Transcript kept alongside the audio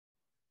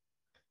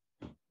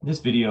In this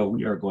video,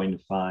 we are going to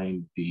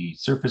find the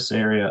surface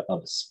area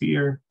of a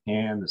sphere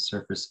and the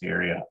surface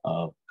area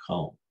of a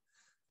cone.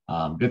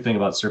 Good thing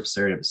about surface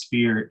area of a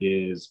sphere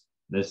is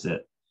this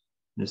it.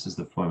 This is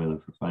the formula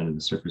for finding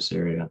the surface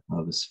area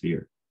of a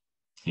sphere.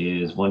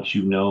 Is once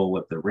you know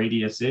what the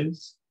radius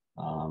is,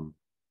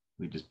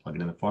 we just plug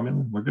it in the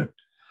formula, we're good.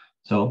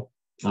 So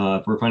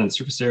if we're finding the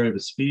surface area of a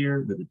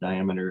sphere with a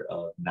diameter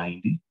of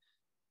 90,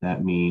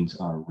 that means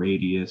our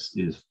radius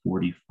is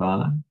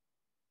 45.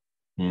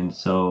 And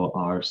so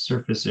our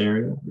surface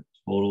area, the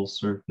total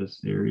surface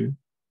area,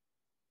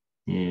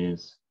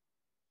 is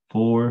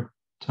 4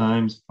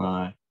 times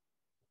pi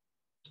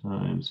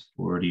times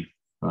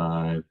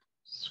 45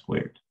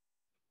 squared.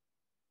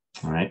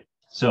 All right,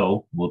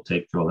 so we'll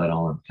throw that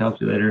all in the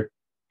calculator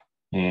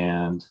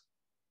and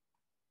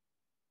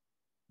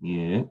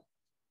get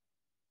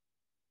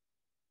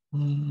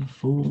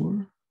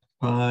 4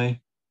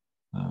 pi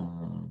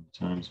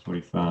times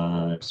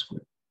 45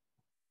 squared.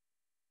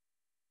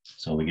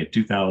 So we get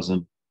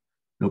 2,000,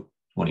 nope,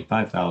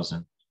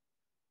 25,000.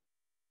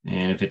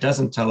 And if it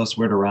doesn't tell us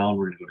where to round,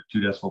 we're going to go to two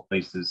decimal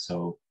places.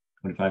 So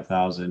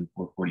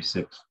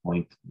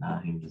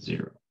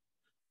 25,446.90.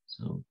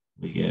 So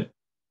we get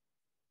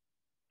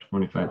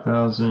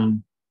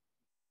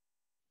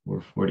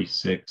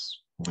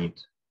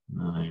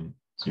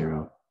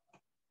 25,446.90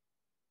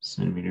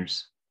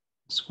 centimeters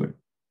squared.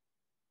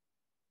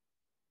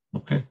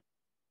 Okay.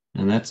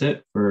 And that's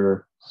it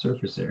for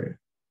surface area,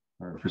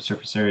 or for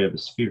surface area of a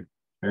sphere.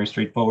 Very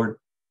straightforward.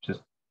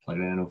 Just plug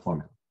it into a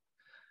formula.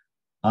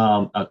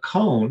 A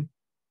cone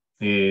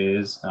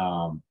is,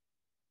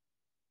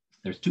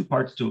 there's two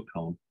parts to a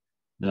cone,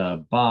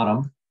 the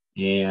bottom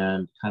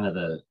and kind of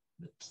the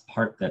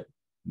part that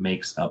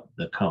makes up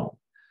the cone.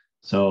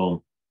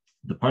 So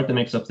the part that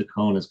makes up the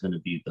cone is going to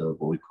be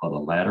what we call the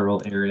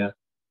lateral area,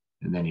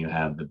 and then you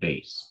have the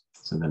base.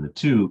 So then the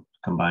two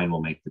combined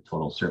will make the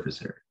total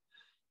surface area.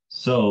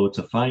 So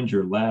to find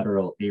your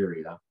lateral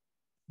area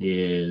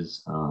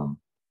is,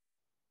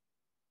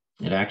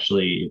 it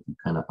actually, if you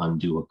kind of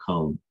undo a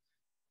cone,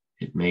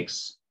 it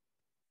makes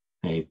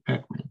a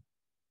Pac-Man.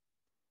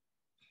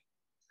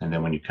 And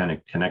then when you kind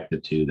of connect the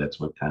two, that's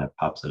what kind of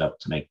pops it up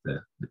to make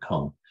the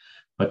cone.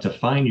 But to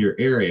find your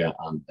area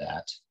on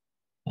that,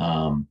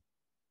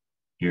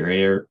 your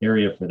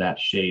area for that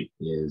shape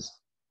is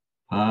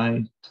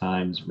pi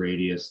times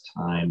radius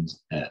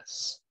times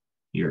s.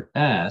 Your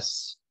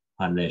s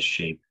on this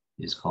shape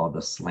is called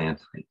the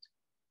slant height.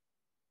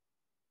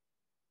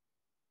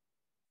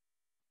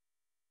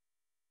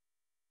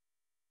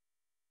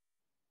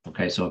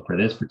 Okay, so for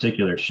this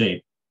particular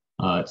shape,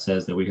 it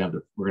says that we're going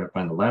to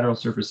find the lateral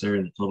surface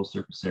area and the total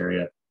surface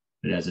area.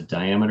 It has a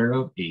diameter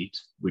of 8,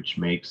 which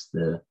makes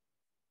the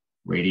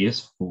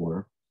radius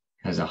 4,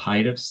 has a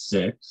height of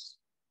 6,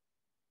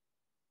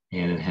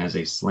 and it has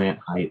a slant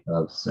height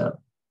of 7.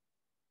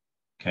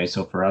 Okay,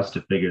 so for us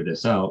to figure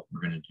this out,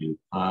 we're going to do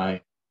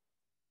pi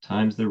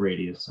times the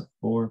radius of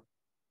 4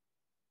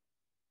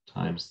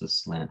 times the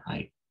slant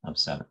height of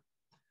 7.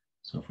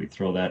 So if we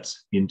throw that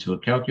into a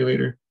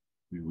calculator,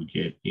 we would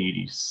get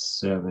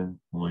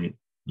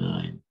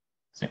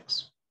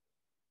 87.96.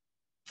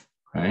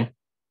 Okay.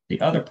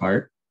 The other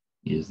part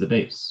is the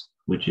base,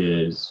 which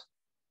is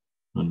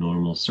a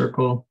normal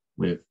circle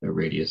with a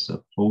radius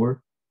of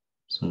 4.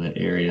 So the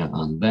area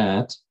on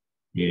that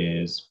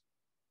is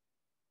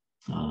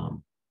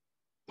pi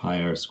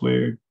r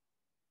squared,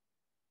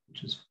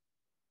 which is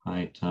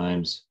pi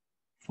times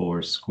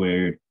 4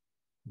 squared,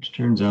 which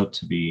turns out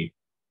to be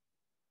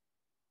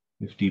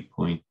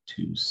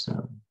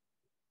 50.27.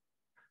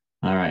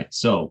 All right,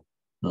 so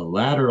the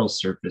lateral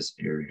surface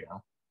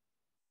area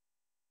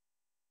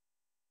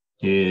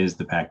is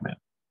the Pac-Man.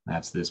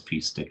 That's this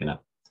piece sticking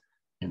up.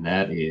 And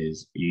that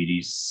is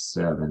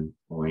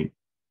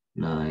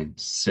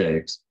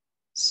 87.96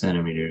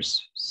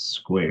 centimeters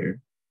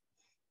squared.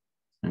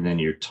 And then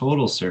your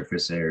total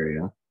surface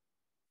area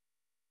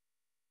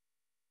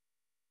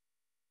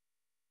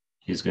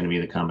is going to be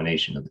the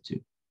combination of the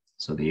two.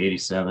 So the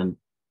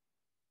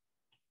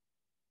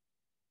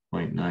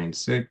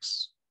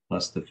 87.96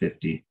 plus the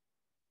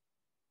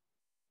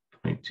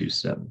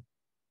 50.27,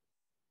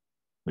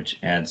 which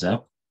adds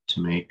up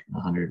to make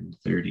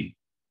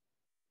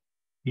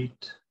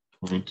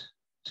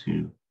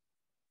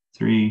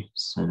 138.23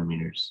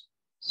 centimeters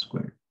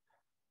squared.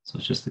 So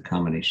it's just the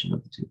combination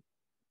of the two.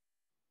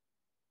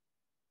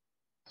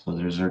 So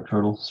there's our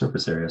total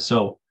surface area.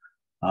 So,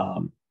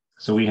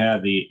 so we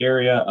have the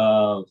area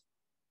of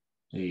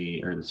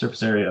the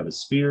surface area of a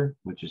sphere,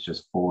 which is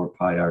just 4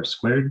 pi r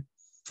squared.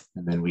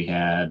 And then we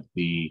had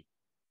the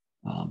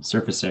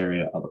surface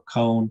area of a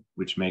cone,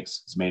 which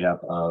is made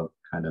up of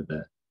kind of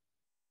the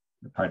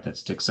part that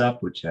sticks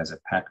up, which has a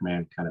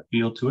Pac-Man kind of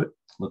feel to it,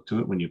 look to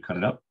it when you cut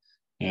it up.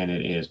 And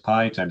it is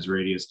pi times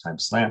radius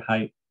times slant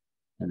height.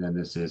 And then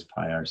this is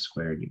pi r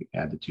squared. You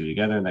add the two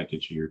together and that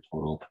gets you your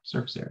total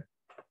surface area.